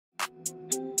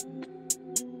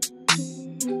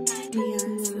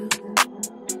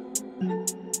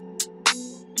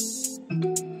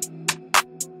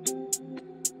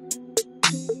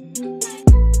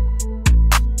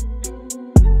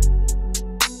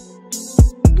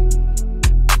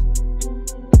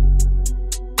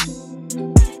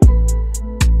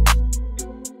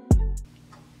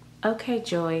Okay,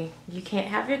 Joy, you can't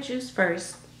have your juice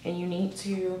first, and you need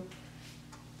to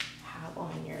have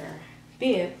on your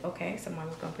bib. Okay, so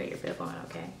Mommy's gonna put your bib on,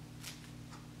 okay?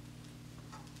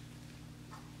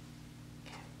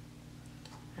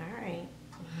 All right.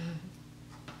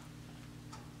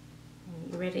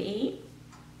 You ready to eat?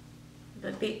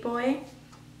 The big boy?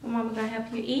 Mama gonna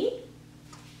help you eat?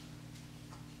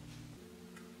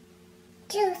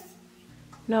 Juice.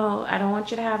 No, I don't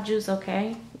want you to have juice,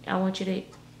 okay? I want you to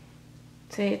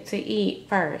eat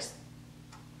first.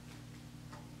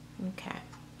 Okay.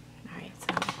 All right, so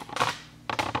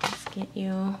let's get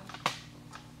you.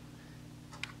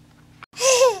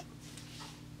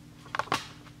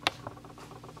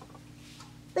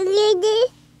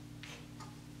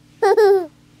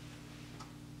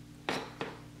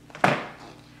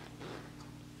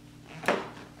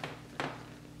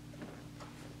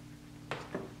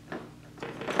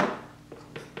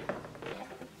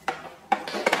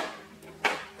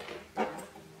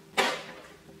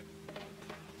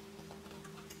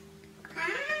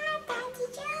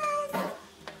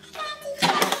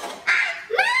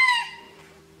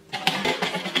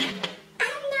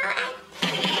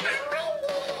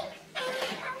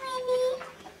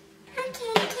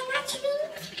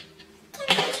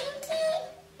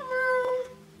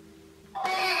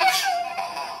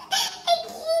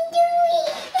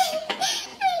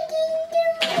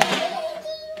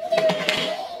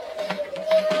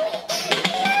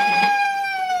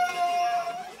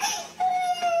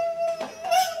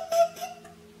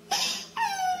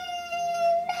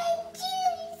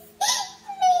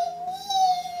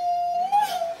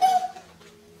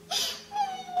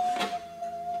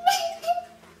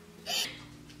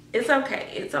 It's okay,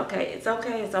 it's okay, it's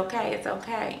okay, it's okay, it's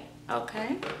okay,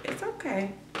 okay? It's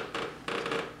okay.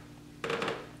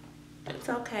 It's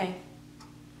okay.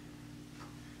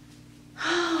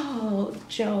 Oh,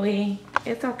 Joey,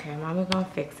 it's okay. Mama gonna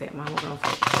fix it. Mama gonna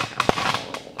fix it.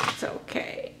 Oh, it's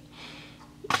okay.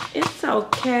 It's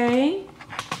okay.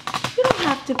 You don't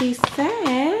have to be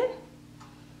sad.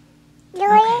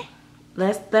 Okay.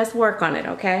 Let's work on it,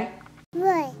 okay?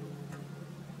 What?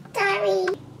 Sorry.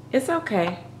 It's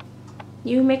okay.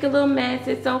 You make a little mess.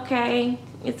 It's okay.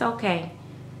 It's okay.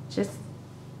 Just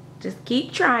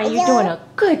keep trying. You're doing a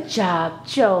good job,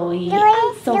 Joey.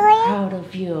 I'm so proud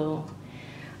of you.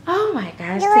 Oh my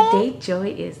gosh, today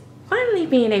Joey is finally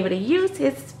being able to use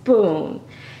his spoon.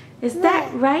 Is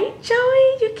that right,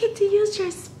 Joey? You get to use your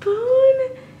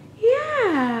spoon?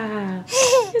 Yeah.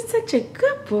 You're such a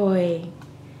good boy.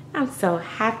 I'm so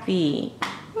happy.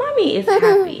 Mommy is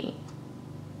happy.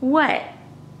 What?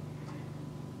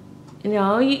 No,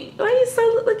 why are you so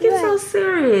looking so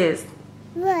serious?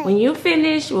 When you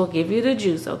finish, we'll give you the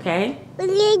juice, okay?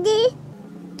 Okay.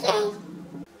 Get out!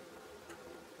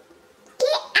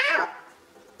 Get out!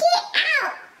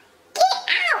 Get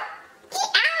out! Get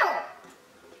out!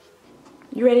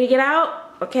 You ready to get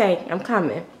out? Okay, I'm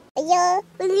coming. What?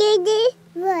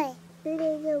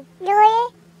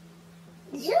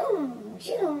 Zoom,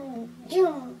 zoom,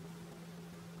 zoom.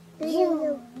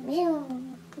 Zoom,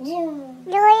 zoom, zoom.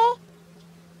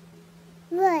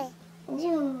 What?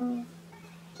 Zoom.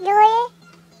 Zoom.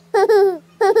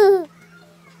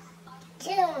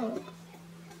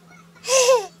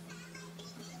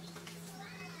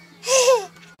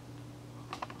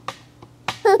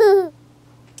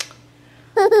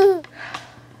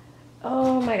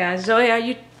 Oh my gosh, Joey, are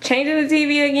you changing the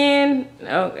TV again?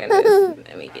 Oh goodness,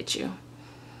 let me get you.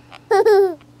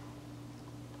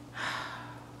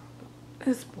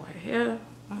 This boy here,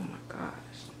 oh my gosh.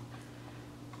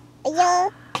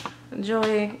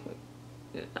 Joey,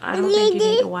 I don't think you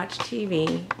need to watch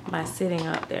TV by sitting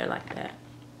up there like that.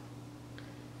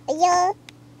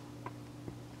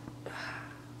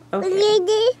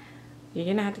 Okay. You're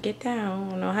gonna have to get down. I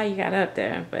don't know how you got up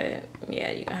there, but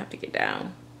yeah, you're gonna have to get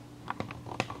down.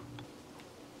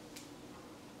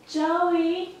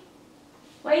 Joey,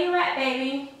 where you at,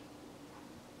 baby?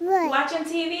 What? Watching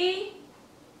TV?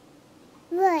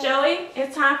 What? Joey,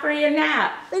 it's time for your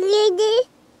nap.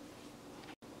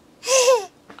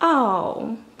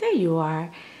 Oh, there you are.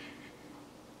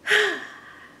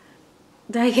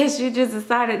 I guess you just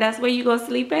decided that's where you gonna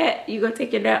sleep at? You gonna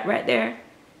take your nap right there?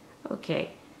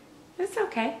 Okay. It's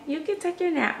okay. You can take your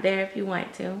nap there if you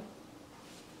want to.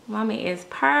 Mommy is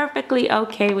perfectly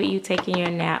okay with you taking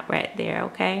your nap right there,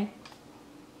 okay?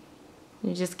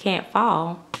 You just can't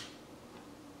fall.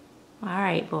 All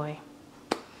right, boy.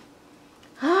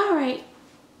 All right.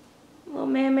 Little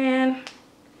man.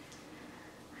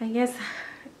 I guess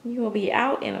you will be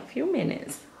out in a few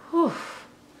minutes. Whew.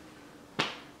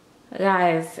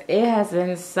 Guys, it has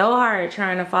been so hard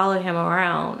trying to follow him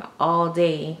around all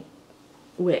day.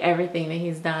 with everything that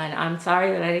he's done. I'm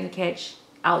sorry that I didn't catch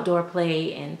outdoor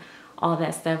play and all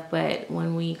that stuff, but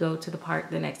when we go to the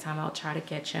park the next time, I'll try to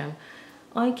catch him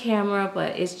on camera.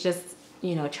 But it's just,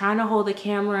 you know, trying to hold the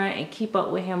camera and keep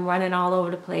up with him running all over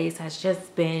the place has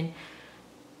just been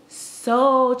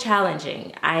so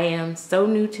challenging. I am so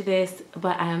new to this,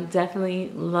 but I am definitely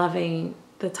loving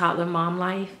the toddler mom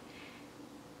life.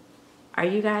 Are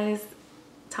you guys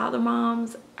toddler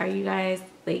moms? Are you guys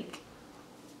like,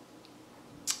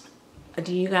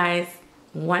 do you guys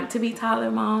want to be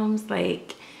toddler moms?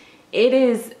 Like,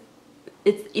 it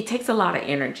takes a lot of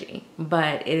energy,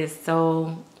 but it is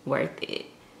so worth it.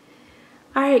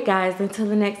 All right, guys, until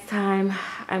the next time,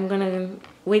 I'm gonna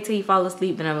wait till he falls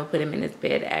asleep, then I'm gonna put him in his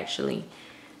bed actually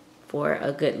for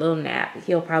a good little nap.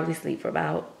 He'll probably sleep for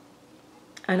about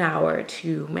an hour or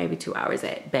two, maybe 2 hours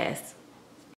at best.